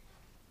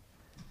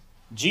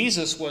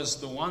 Jesus was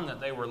the one that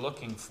they were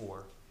looking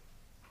for.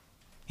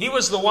 He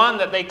was the one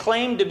that they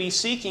claimed to be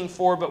seeking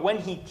for, but when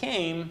he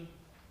came,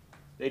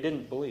 they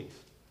didn't believe.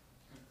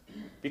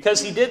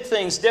 Because he did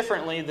things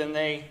differently than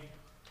they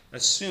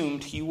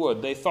assumed he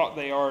would. They thought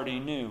they already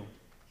knew.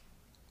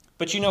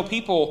 But you know,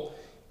 people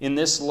in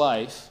this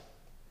life,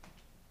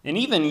 and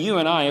even you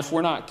and I, if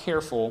we're not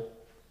careful,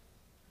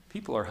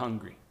 people are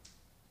hungry.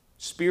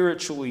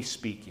 Spiritually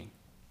speaking.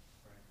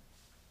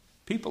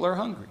 People are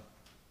hungry.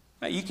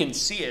 You can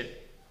see it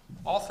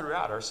all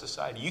throughout our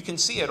society. You can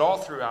see it all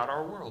throughout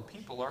our world.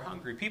 People are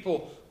hungry.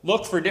 People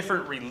look for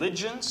different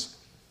religions.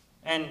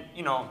 And,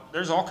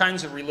 there's all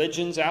kinds of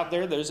religions out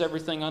there. There's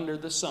everything under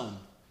the sun.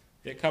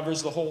 It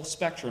covers the whole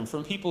spectrum.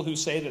 From people who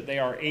say that they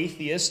are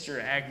atheists or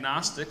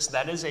agnostics,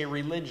 that is a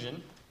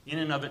religion in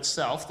and of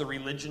itself, the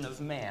religion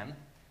of man,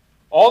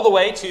 all the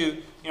way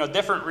to,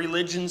 different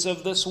religions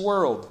of this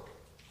world.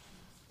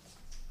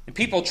 And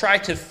people try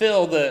to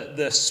fill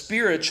the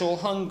spiritual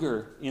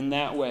hunger in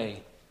that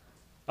way.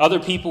 Other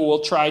people will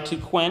try to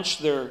quench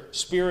their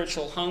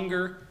spiritual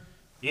hunger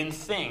in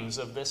things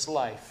of this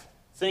life,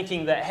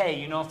 thinking that,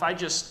 hey, if I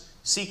just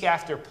seek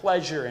after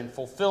pleasure and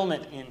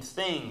fulfillment in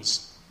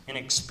things and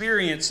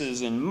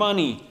experiences and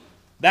money,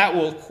 that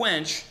will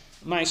quench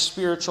my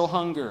spiritual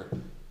hunger.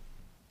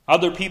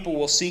 Other people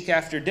will seek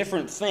after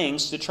different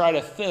things to try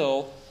to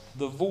fill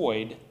the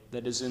void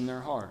that is in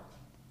their heart.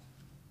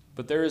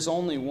 But there is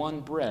only one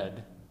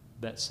bread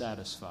that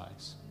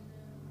satisfies.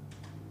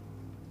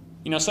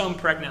 Some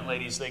pregnant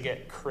ladies, they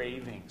get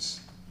cravings.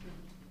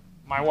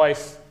 My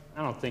wife,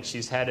 I don't think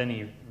she's had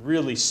any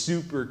really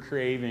super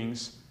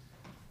cravings.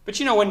 But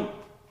when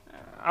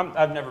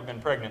I've never been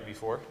pregnant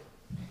before.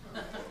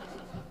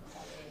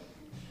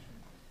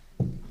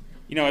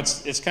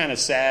 It's kind of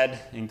sad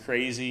and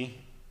crazy.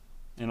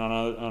 And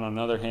on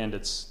another hand,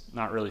 it's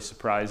not really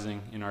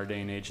surprising in our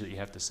day and age that you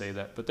have to say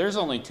that. But there's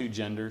only two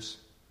genders.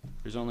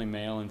 There's only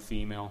male and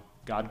female.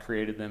 God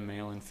created them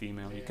male and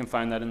female. You can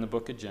find that in the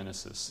book of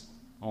Genesis.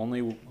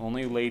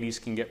 Only ladies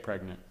can get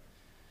pregnant.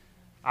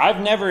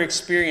 I've never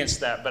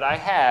experienced that, but I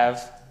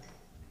have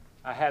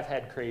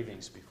had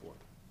cravings before.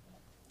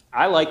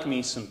 I like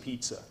me some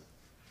pizza,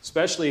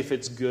 especially if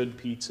it's good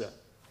pizza.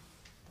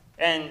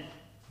 And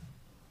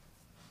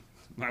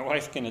my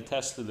wife can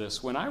attest to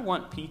this. When I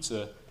want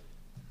pizza,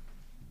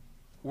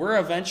 we're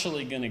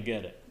eventually going to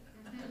get it.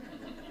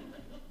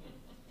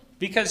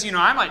 Because,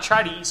 I might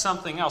try to eat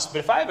something else, but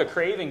if I have a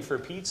craving for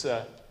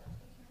pizza,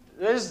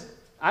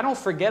 I don't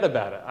forget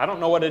about it. I don't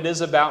know what it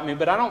is about me,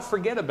 but I don't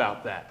forget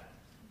about that.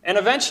 And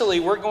eventually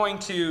we're going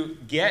to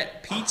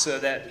get pizza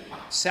that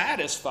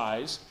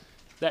satisfies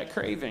that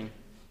craving.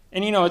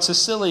 And it's a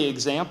silly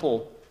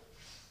example,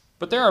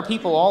 but there are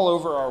people all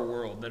over our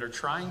world that are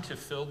trying to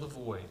fill the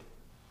void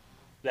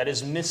that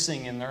is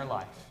missing in their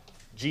life.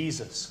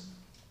 Jesus,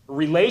 a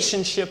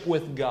relationship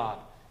with God,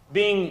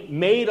 being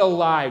made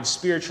alive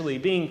spiritually,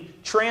 being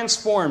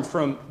transformed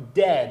from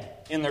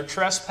dead in their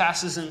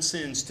trespasses and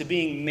sins to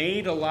being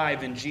made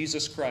alive in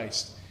Jesus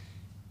Christ.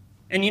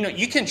 And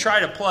you can try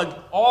to plug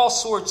all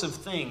sorts of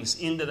things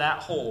into that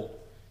hole,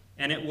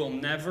 and it will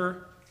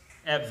never,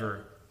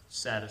 ever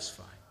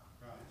satisfy.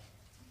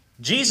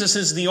 Jesus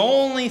is the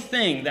only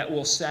thing that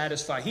will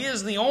satisfy. He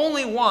is the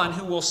only one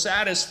who will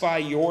satisfy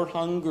your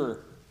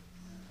hunger.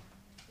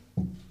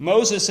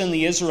 Moses and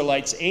the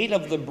Israelites ate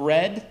of the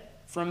bread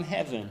from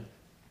heaven,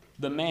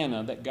 the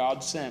manna that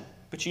God sent.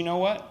 But you know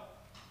what?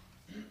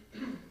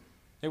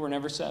 They were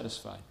never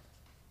satisfied.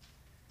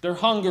 Their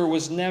hunger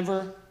was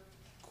never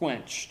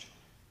quenched.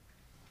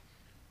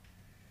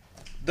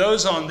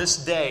 Those on this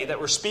day that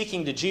were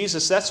speaking to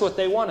Jesus, that's what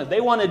they wanted.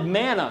 They wanted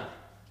manna.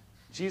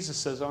 Jesus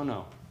says, oh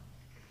no,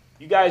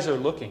 you guys are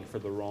looking for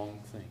the wrong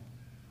thing.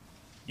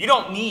 You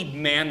don't need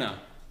manna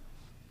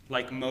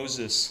like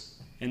Moses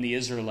and the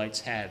Israelites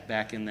had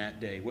back in that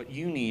day. What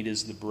you need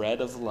is the bread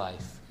of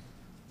life.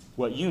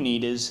 What you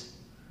need is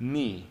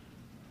me.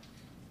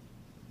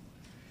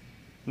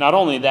 Not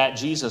only that,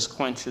 Jesus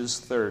quenches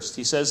thirst.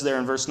 He says there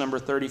in verse number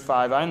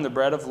 35, I am the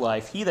bread of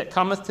life. He that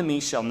cometh to me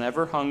shall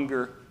never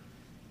hunger,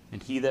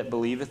 and he that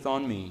believeth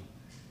on me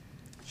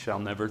shall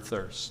never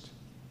thirst.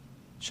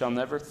 Shall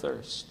never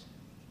thirst.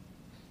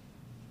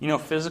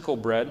 Physical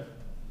bread,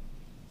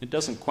 it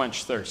doesn't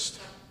quench thirst.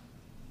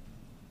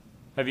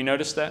 Have you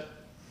noticed that?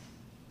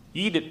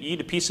 You eat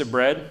a piece of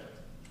bread,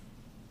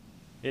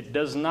 it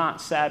does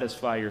not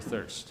satisfy your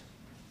thirst.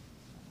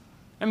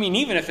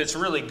 Even if it's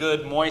really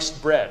good,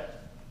 moist bread,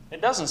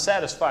 it doesn't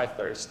satisfy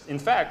thirst. In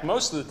fact,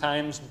 most of the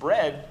times,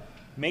 bread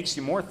makes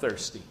you more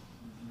thirsty.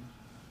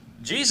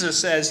 Jesus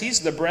says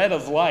he's the bread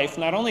of life.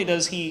 Not only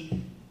does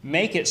he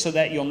make it so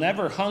that you'll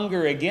never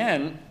hunger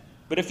again,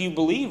 but if you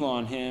believe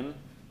on him,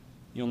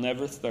 you'll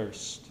never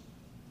thirst.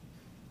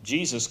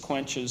 Jesus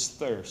quenches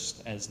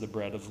thirst as the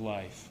bread of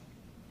life.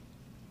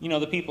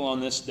 The people on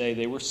this day,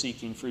 they were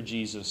seeking for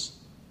Jesus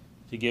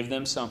to give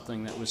them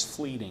something that was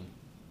fleeting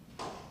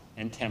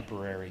and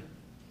temporary,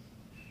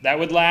 that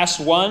would last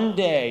one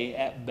day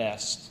at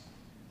best.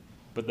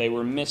 But they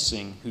were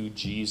missing who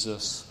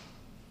Jesus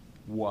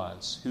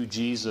was, who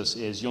Jesus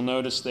is. You'll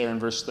notice there in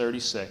verse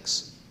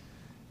 36,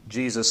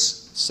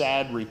 Jesus'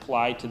 sad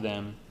reply to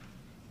them,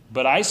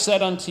 but I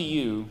said unto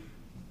you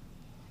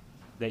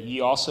that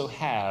ye also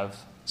have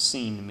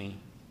seen me,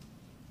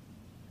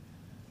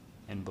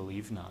 and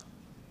believe not.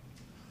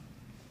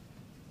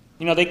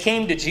 They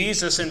came to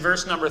Jesus in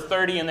verse number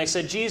 30 and they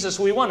said, Jesus,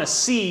 we want to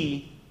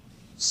see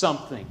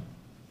something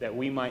that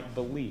we might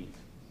believe.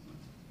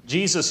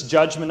 Jesus'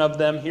 judgment of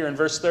them here in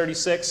verse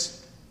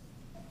 36,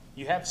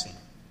 you have seen.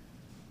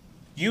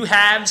 You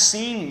have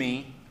seen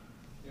me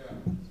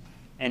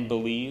and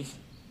believe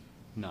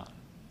not.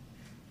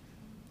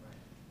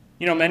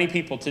 You know, many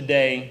people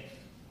today,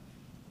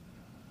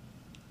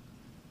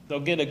 they'll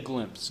get a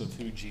glimpse of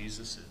who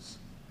Jesus is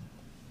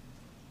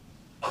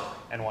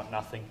and want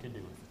nothing to do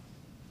with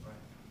it.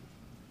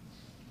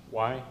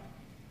 Why?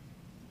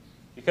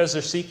 Because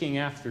they're seeking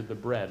after the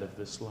bread of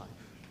this life.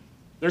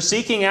 They're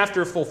seeking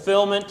after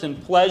fulfillment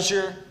and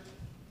pleasure.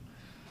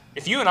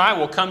 If you and I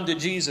will come to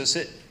Jesus,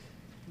 it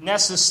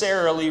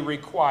necessarily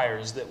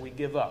requires that we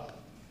give up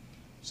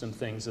some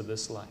things of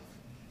this life.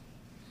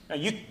 Now,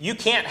 you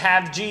can't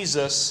have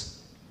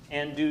Jesus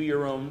and do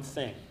your own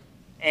thing,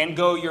 and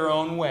go your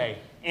own way,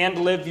 and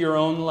live your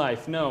own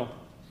life. No.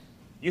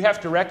 You have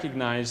to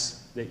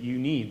recognize that you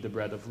need the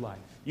bread of life.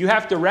 You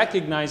have to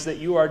recognize that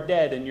you are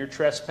dead in your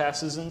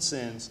trespasses and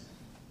sins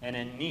and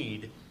in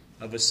need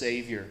of a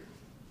Savior.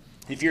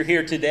 If you're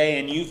here today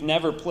and you've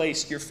never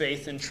placed your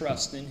faith and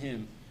trust in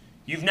Him,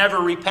 you've never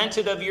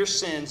repented of your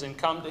sins and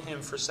come to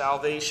Him for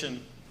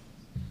salvation,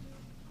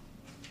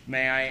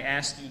 may I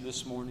ask you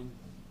this morning,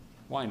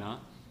 why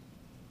not?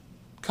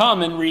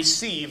 Come and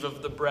receive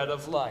of the bread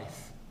of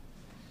life.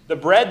 The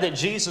bread that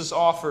Jesus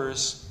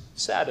offers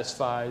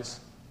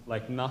satisfies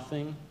like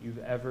nothing you've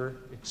ever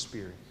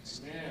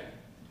experienced. Amen.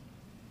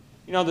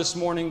 You know, this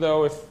morning,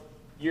 though, if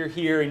you're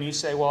here and you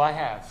say, well, I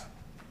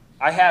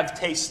have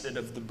tasted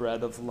of the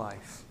bread of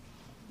life.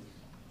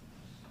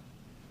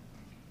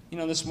 You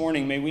know, this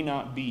morning, may we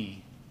not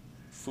be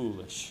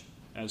foolish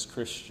as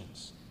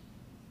Christians.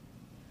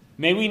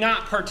 May we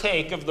not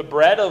partake of the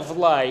bread of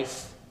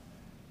life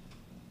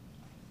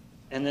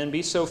and then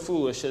be so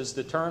foolish as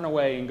to turn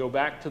away and go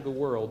back to the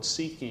world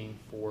seeking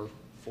for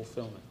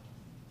fulfillment.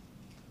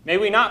 May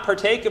we not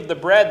partake of the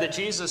bread that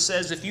Jesus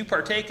says, if you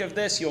partake of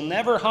this, you'll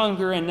never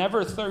hunger and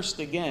never thirst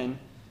again,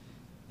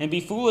 and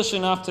be foolish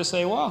enough to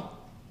say, well,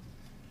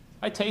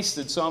 I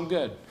tasted, so I'm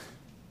good.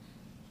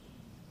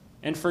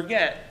 And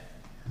forget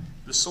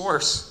the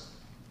source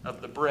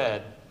of the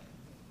bread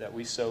that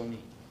we so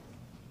need.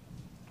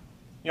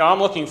 You know, I'm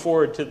looking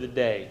forward to the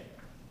day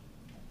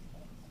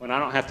when I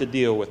don't have to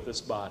deal with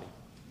this body,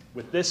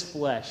 with this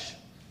flesh,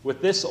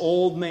 with this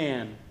old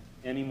man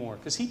anymore.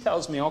 Because he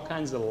tells me all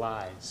kinds of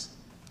lies.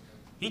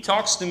 He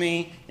talks to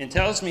me and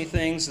tells me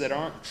things that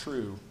aren't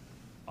true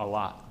a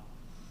lot.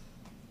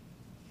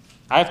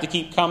 I have to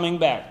keep coming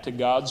back to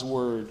God's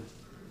Word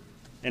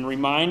and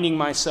reminding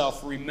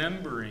myself,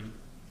 remembering,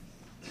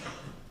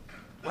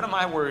 what am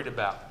I worried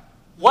about?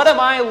 What am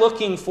I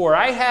looking for?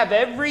 I have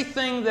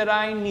everything that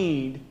I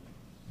need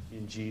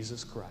in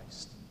Jesus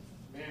Christ.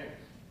 Amen.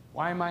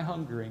 Why am I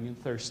hungering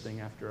and thirsting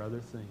after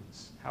other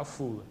things? How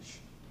foolish.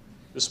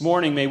 This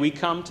morning, may we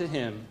come to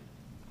Him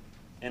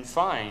and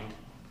find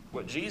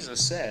what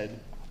Jesus said,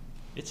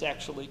 it's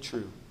actually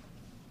true.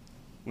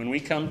 When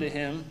we come to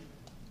Him,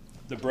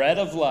 the bread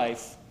of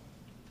life,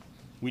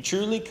 we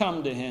truly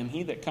come to Him.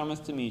 He that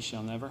cometh to me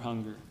shall never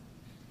hunger.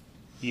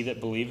 He that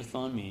believeth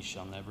on me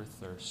shall never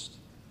thirst.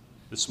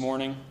 This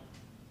morning,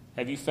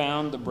 have you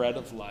found the bread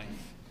of life?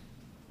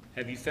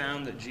 Have you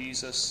found that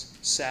Jesus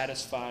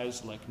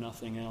satisfies like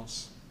nothing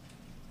else?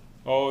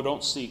 Oh,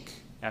 don't seek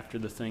after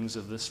the things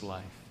of this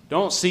life.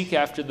 Don't seek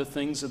after the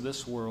things of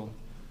this world.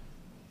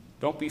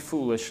 Don't be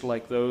foolish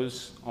like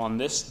those on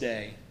this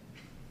day.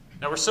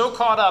 Now, we're so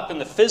caught up in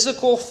the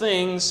physical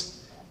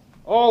things.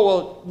 Oh,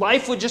 well,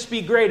 life would just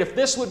be great if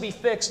this would be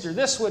fixed or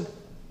this would...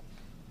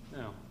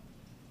 No.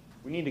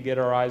 We need to get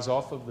our eyes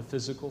off of the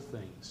physical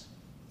things.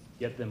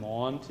 Get them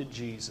on to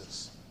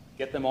Jesus.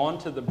 Get them on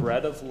to the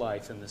bread of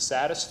life and the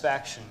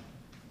satisfaction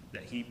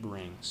that He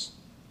brings.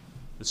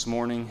 This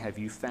morning, have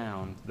you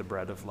found the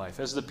bread of life?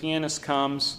 As the pianist comes,